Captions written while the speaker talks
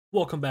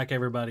Welcome back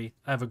everybody.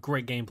 I have a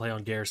great gameplay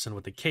on Garrison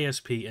with the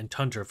KSP and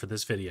TUNDRA for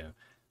this video.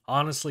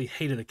 I honestly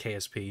hated the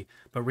KSP,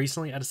 but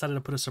recently I decided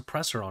to put a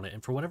suppressor on it,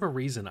 and for whatever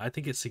reason I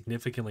think it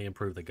significantly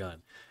improved the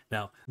gun.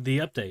 Now, the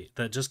update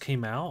that just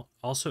came out,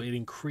 also it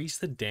increased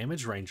the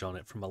damage range on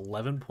it from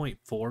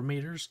 11.4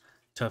 meters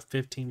to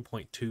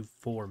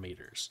 15.24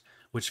 meters,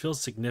 which feels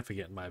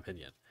significant in my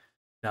opinion.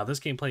 Now this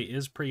gameplay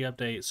is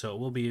pre-update, so it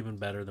will be even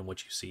better than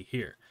what you see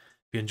here.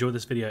 If you enjoyed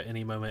this video at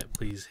any moment,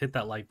 please hit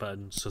that like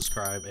button,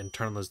 subscribe, and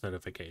turn on those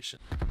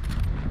notifications.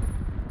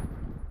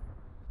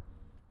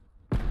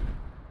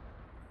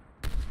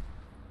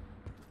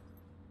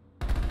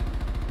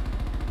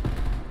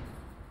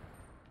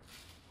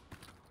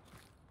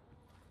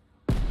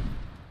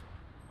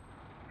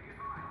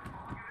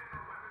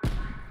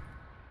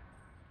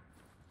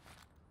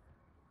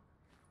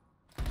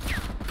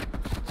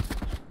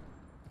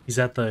 He's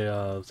at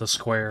the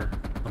square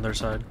on their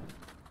side.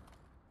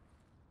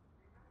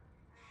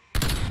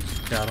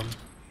 Got him.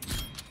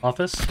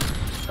 Office.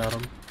 Got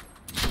him.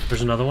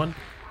 There's another one.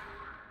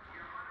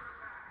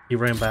 He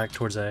ran back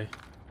towards A.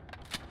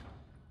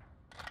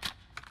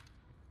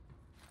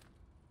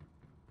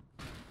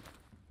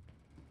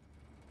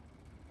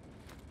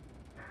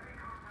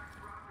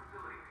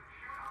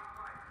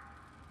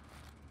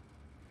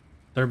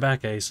 They're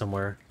back A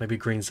somewhere. Maybe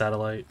green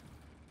satellite.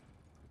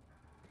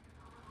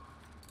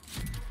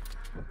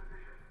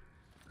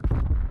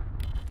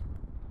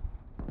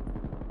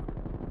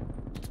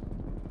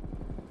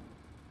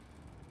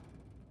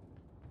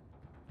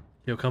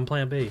 Yo, come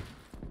plan B.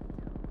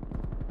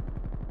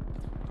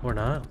 Or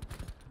not.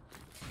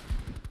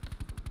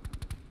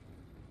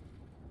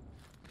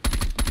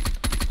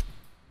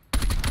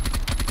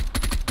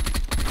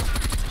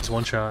 He's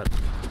one shot.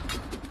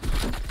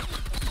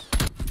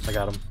 I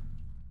got him.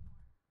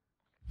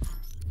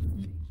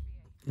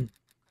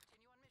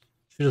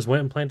 She just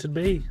went and planted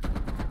B.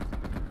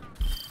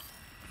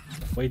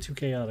 Way too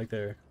chaotic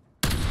there.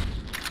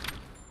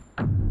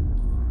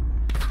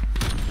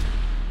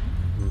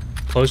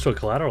 Close to a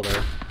collateral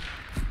there.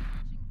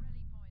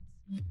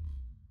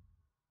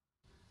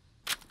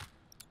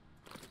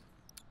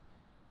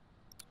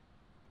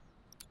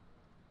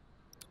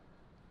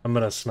 I'm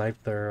gonna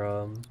snipe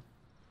their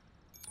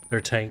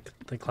tank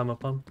they climb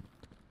up on.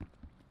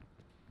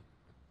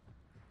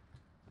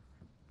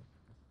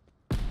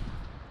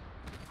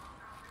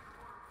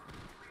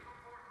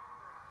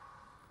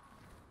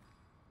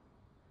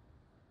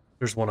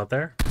 There's one up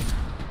there.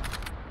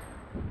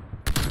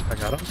 I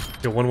got him.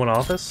 Yo, 1-1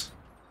 office.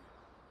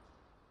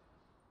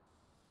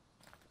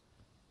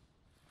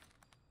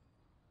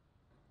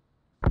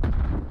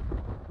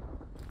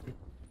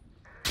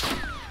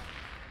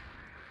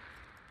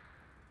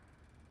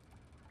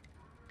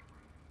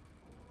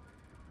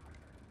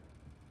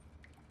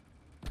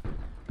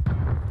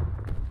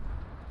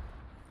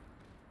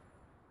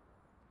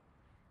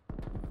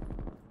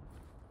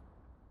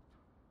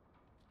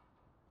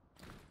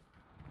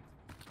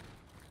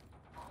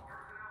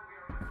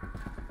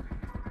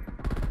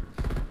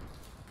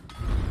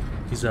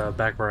 He's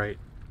back right.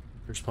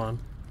 Respawn.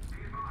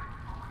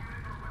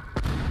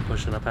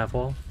 Pushing up half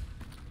wall.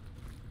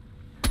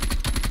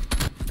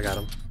 I got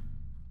him.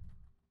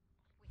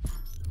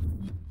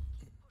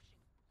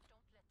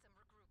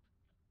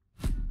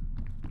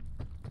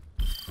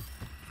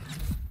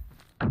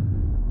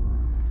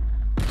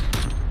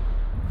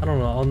 I don't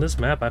know, on this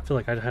map I feel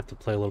like I'd have to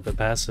play a little bit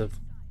passive.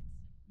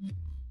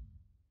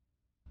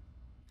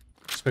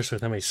 Especially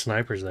with how many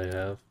snipers they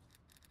have.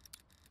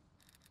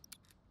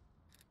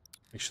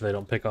 Make sure they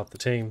don't pick off the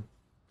team.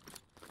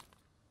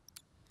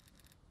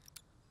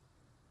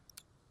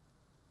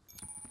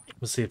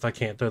 Let's see if I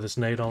can't throw this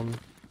nade on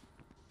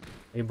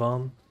a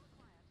bomb.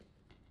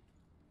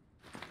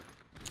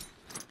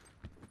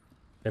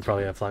 They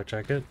probably have flak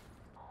jacket.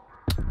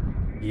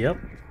 Yep.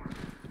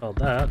 Felt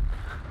that.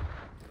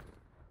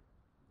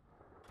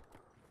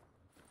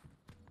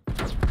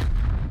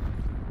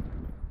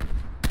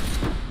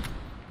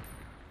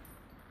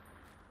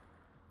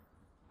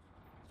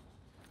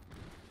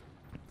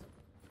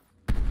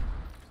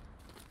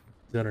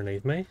 Is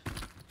underneath me?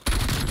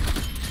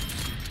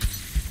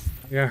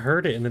 I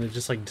heard it and then it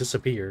just like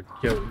disappeared.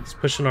 Yo, he's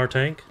pushing our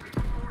tank.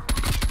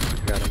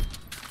 Got him.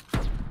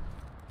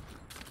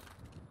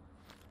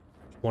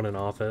 One in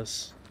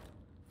office.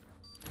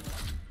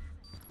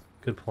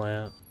 Good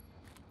plant.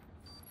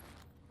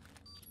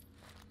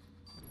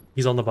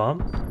 He's on the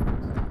bomb.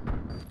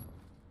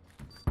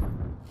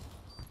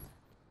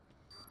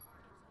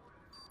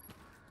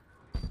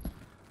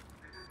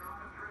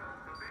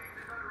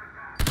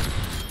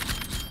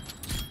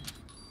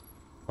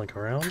 Flank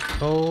around.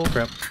 Oh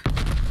crap.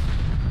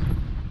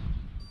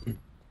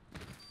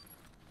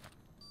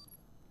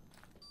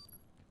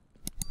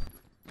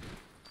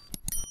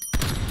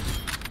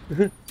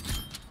 Can't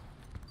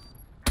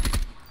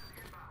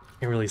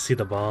really see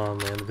the bomb,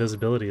 man. The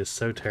visibility is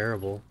so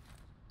terrible.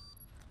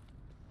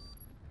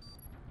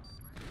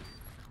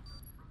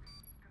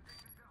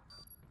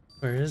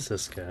 Where is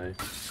this guy?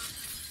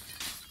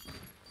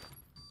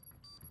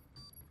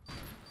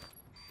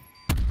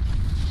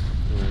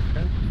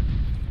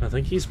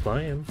 think he's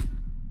playing.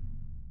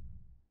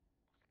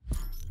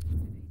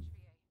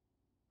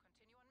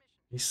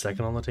 He's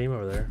second on the team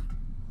over there.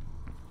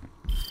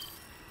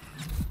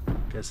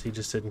 Guess he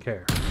just didn't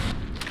care.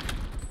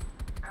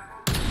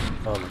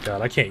 Oh my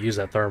god, I can't use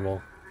that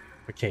thermal.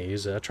 I can't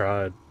use it. I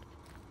tried.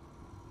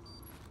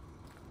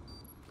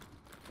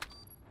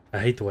 I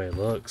hate the way it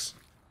looks.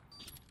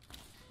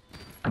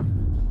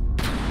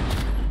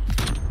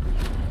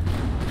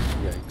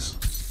 Yikes.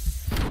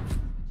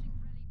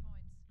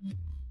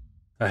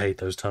 I hate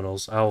those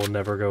tunnels. I will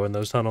never go in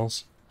those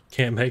tunnels.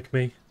 Can't make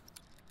me.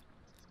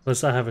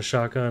 Unless I have a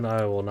shotgun,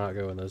 I will not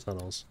go in those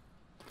tunnels.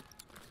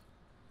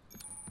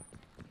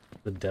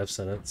 The death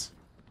sentence.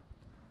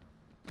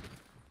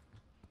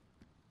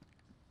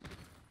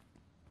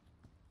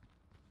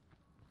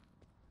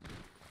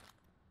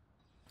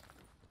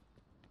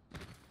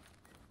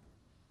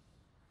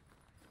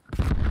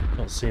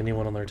 Don't see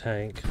anyone on their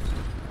tank.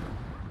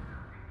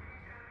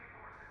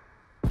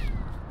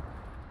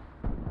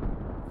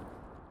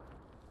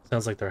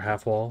 Sounds like they're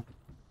half wall.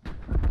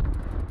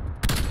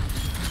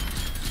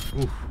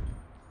 Oof.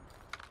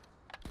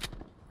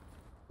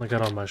 I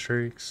got on my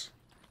shrieks.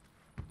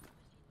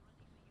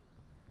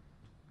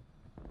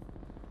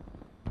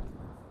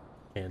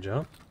 Can't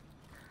jump.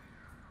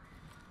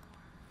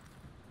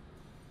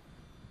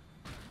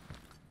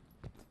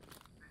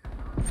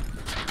 I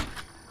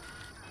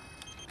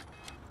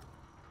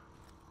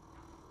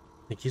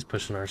think he's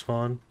pushing our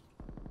spawn.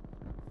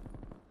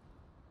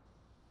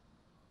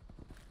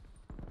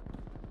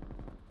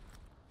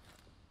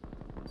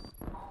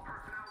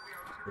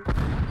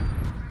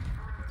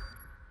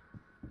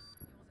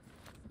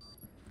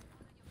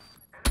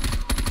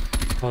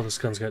 Oh, this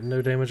gun's got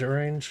no damage at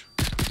range.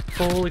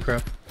 Holy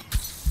crap.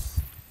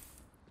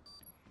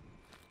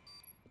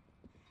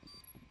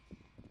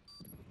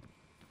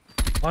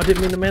 Oh, I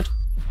didn't mean to mantle.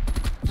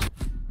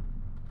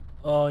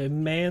 Oh, it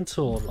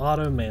mantled.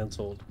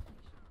 Auto-mantled.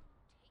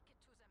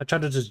 I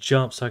tried to just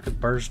jump so I could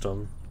burst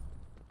them.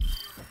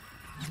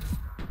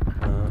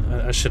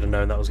 I should have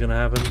known that was going to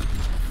happen.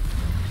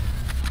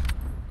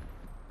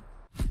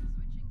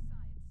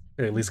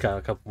 At least got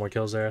a couple more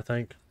kills there, I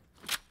think.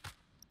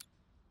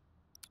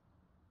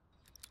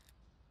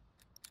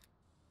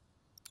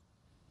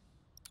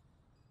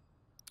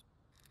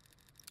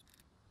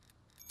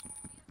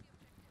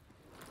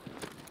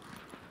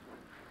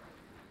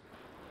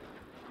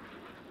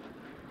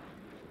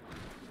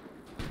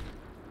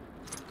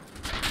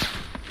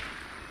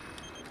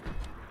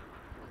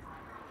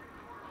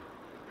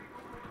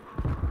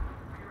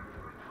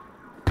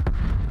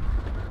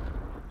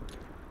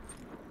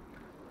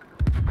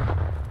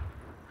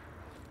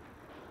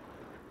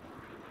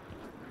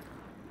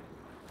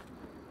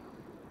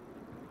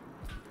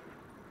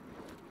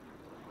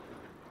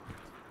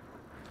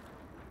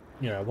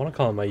 Yeah, I want to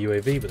call it my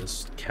UAV, but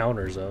this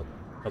counter's up.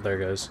 Oh, there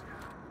it goes.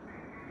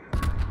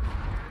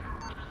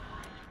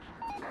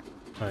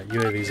 Alright,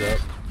 UAV's up.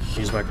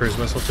 Use my cruise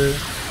missile too.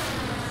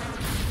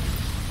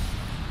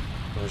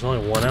 There's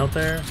only one out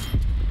there.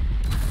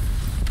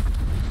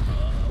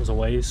 That was a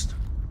waste.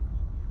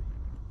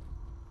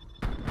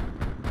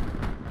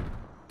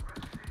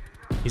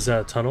 He's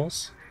out of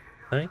tunnels,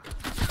 I think.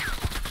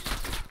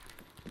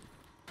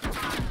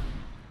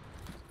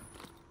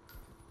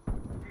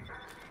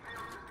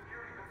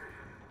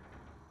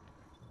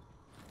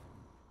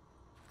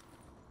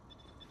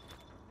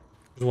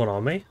 There's one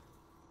on me.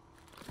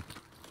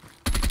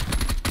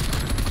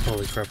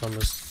 Holy crap, I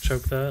almost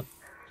choked that.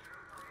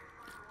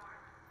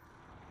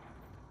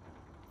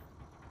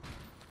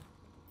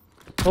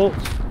 Oh!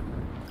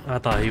 I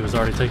thought he was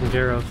already taken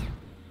care of.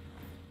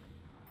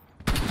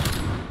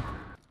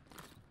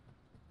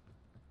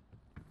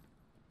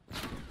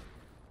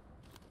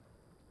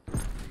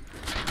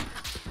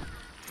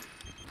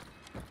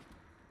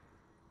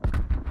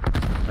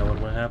 That one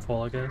went half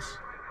wall, I guess.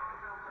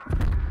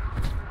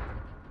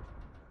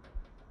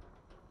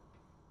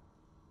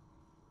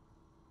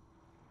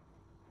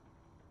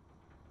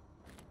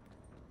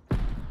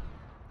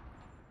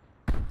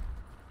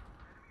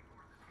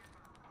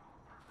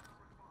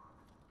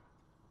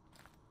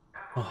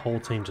 The whole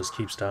team just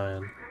keeps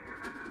dying.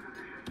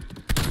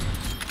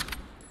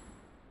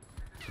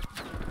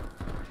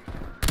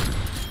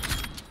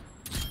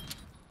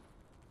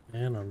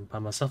 And I'm by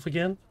myself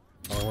again.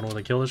 Only one with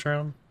a kill this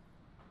round.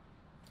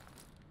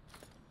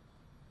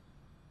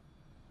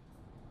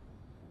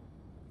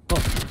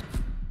 Oh.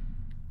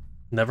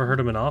 Never heard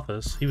him in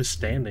office. He was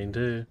standing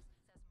too.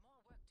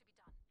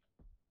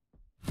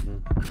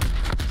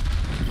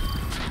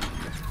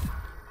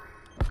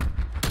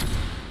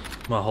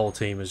 My whole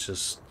team is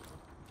just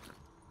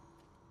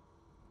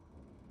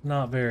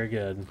not very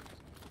good.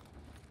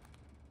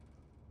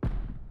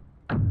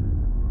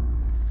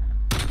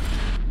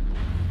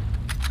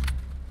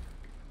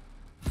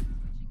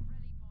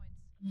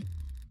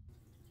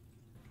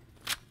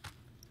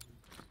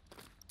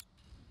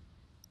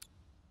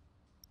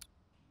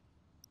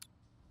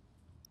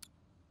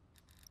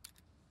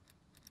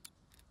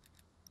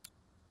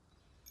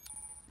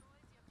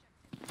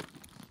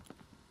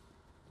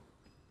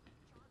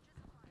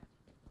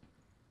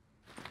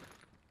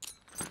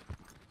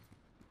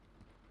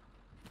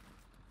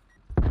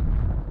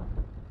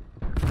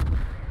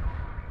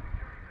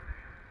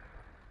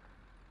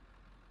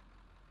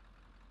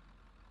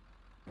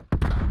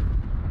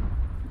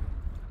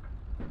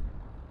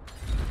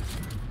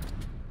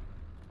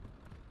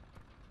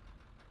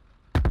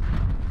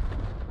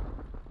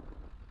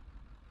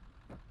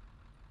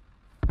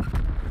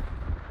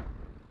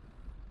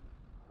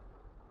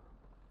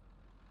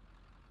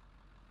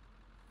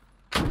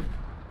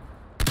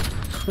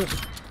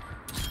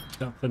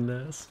 Got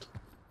finessed.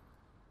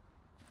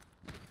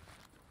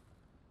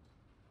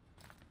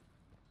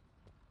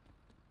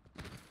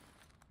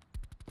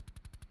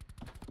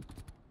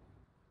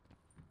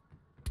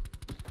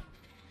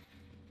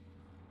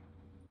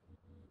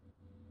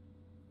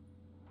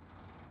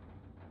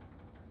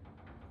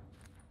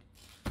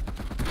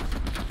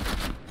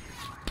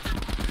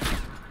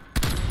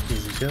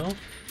 Easy kill.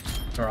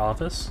 Our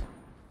office.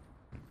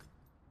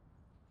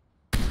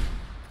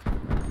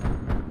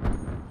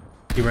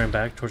 He ran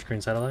back towards green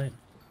satellite.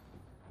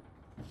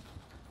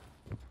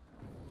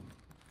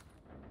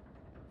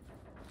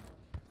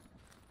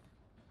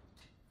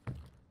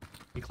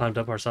 He climbed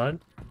up our side.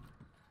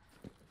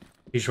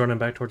 He's running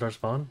back towards our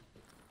spawn.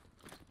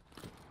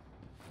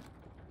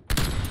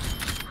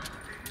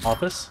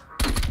 Office.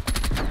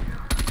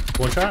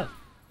 One shot.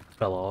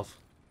 Fell off.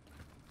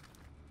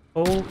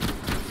 Oh.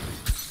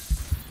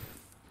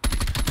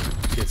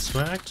 Get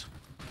smacked.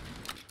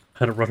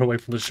 Had to run away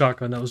from the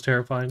shotgun. That was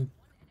terrifying.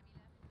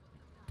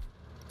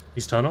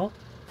 He's tunnel?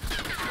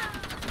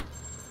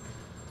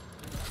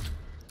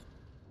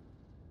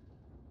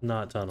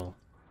 Not tunnel.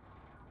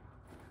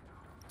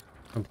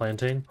 I'm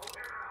planting.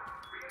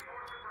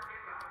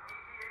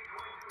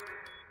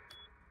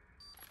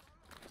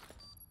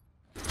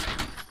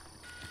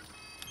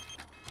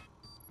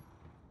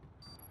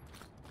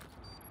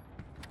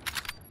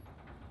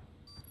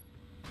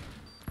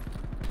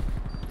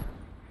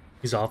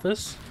 He's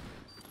office?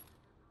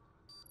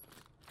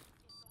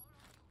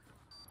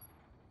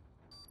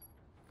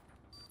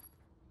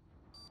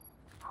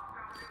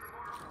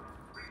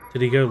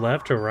 Did he go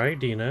left or right?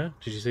 Do you know?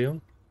 Did you see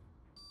him?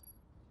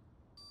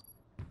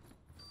 I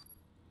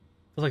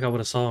feel like I would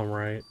have saw him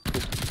right.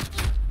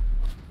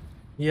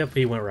 Yep,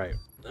 he went right.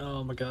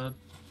 Oh my god.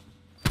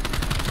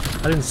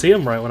 I didn't see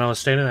him right when I was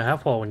standing at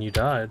half wall when you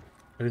died.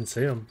 I didn't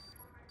see him.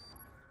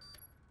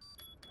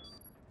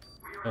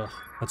 Ugh,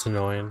 that's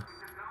annoying.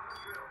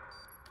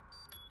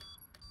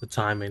 The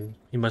timing.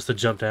 He must have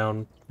jumped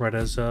down right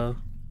as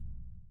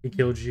he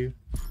killed you.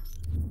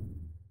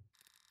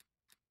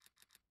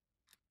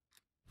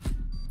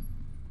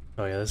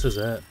 Oh yeah, this is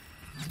it.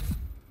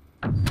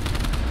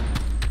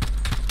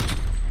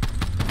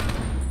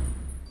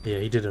 Yeah,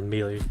 he did it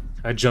immediately.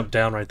 I jumped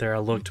down right there. I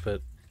looked,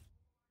 but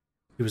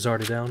he was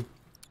already down.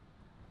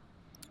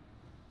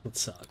 It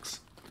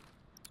sucks.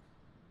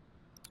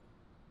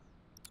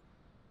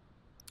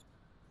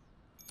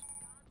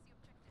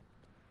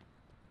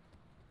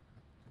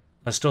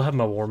 I still have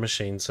my war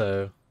machine,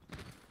 so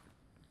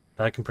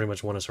that can pretty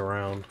much win us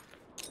around.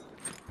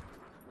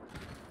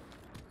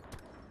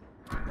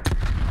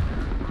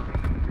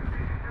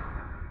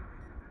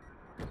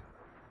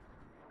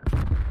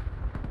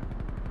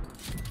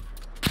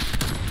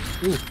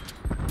 Ooh.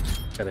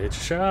 Gotta hit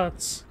your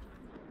shots.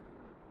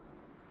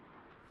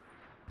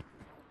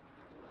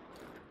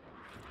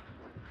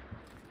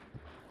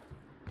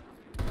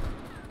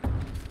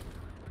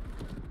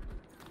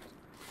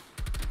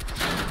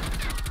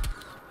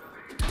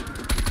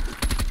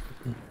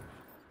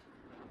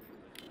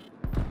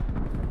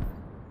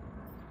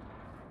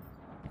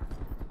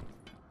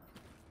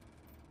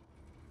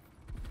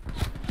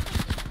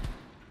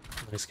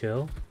 Nice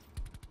kill.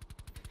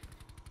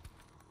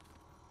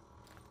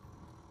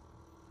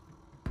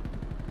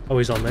 Oh,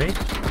 he's on me?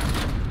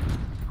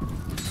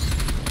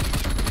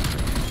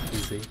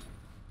 Easy.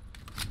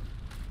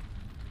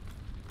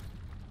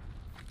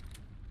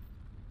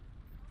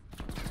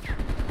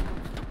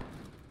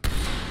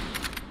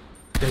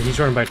 Yeah, he's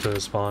running back to the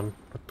spawn.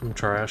 I'm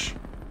trash.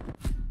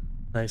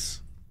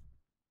 Nice.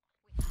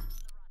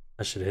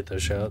 I should hit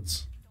those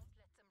shots.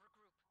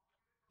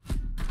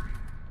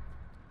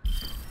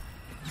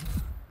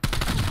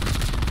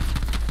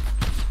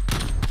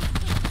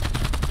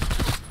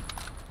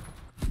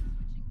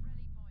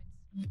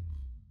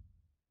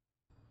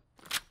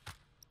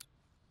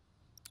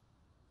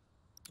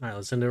 Alright,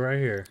 let's end it right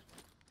here.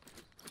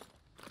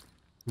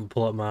 I'm gonna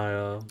pull up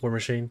my war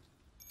machine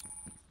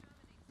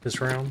this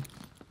round.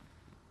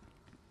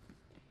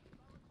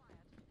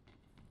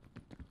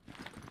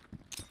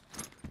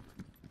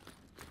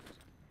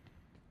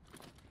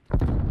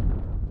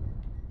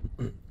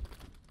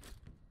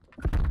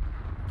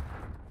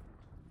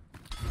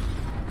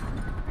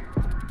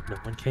 No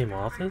one came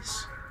off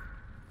this?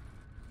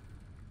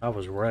 I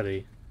was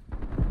ready. I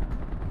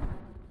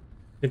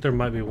think there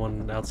might be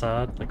one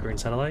outside, like green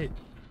satellite.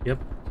 Yep.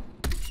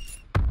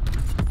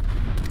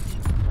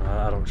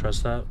 I don't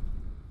trust that.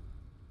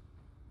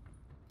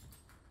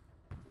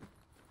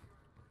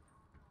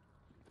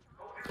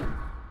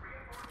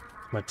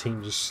 My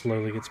team just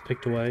slowly gets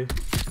picked away.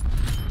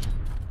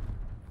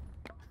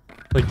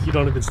 Like, you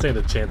don't even stand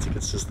a chance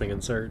against this thing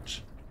in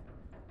search.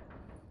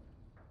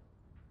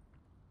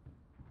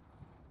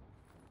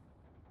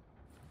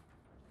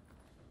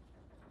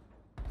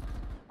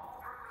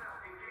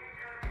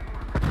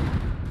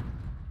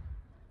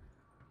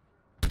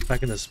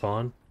 Back in the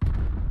spawn.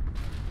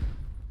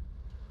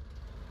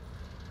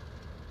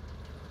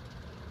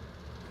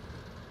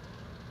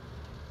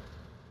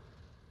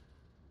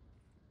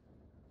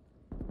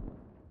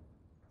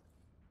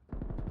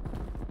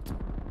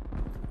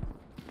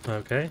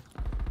 Okay.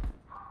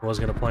 Was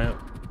gonna plant.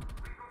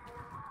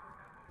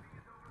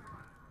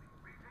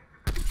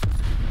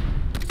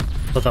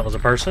 Thought that was a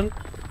person.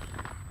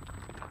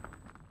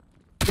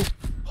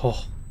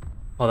 Oh,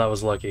 oh, that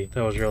was lucky.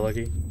 That was real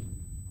lucky.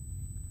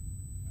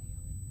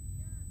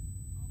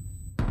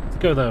 Let's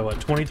go though. What,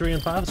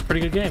 23-5? It's a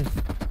pretty good game.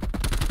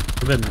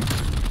 I've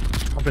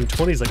been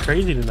 20s like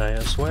crazy tonight,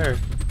 I swear.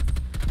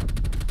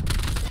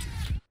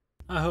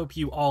 I hope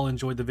you all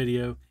enjoyed the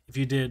video. If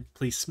you did,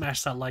 please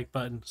smash that like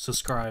button,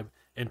 subscribe,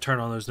 and turn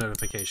on those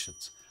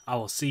notifications. I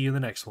will see you in the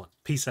next one.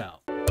 Peace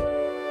out.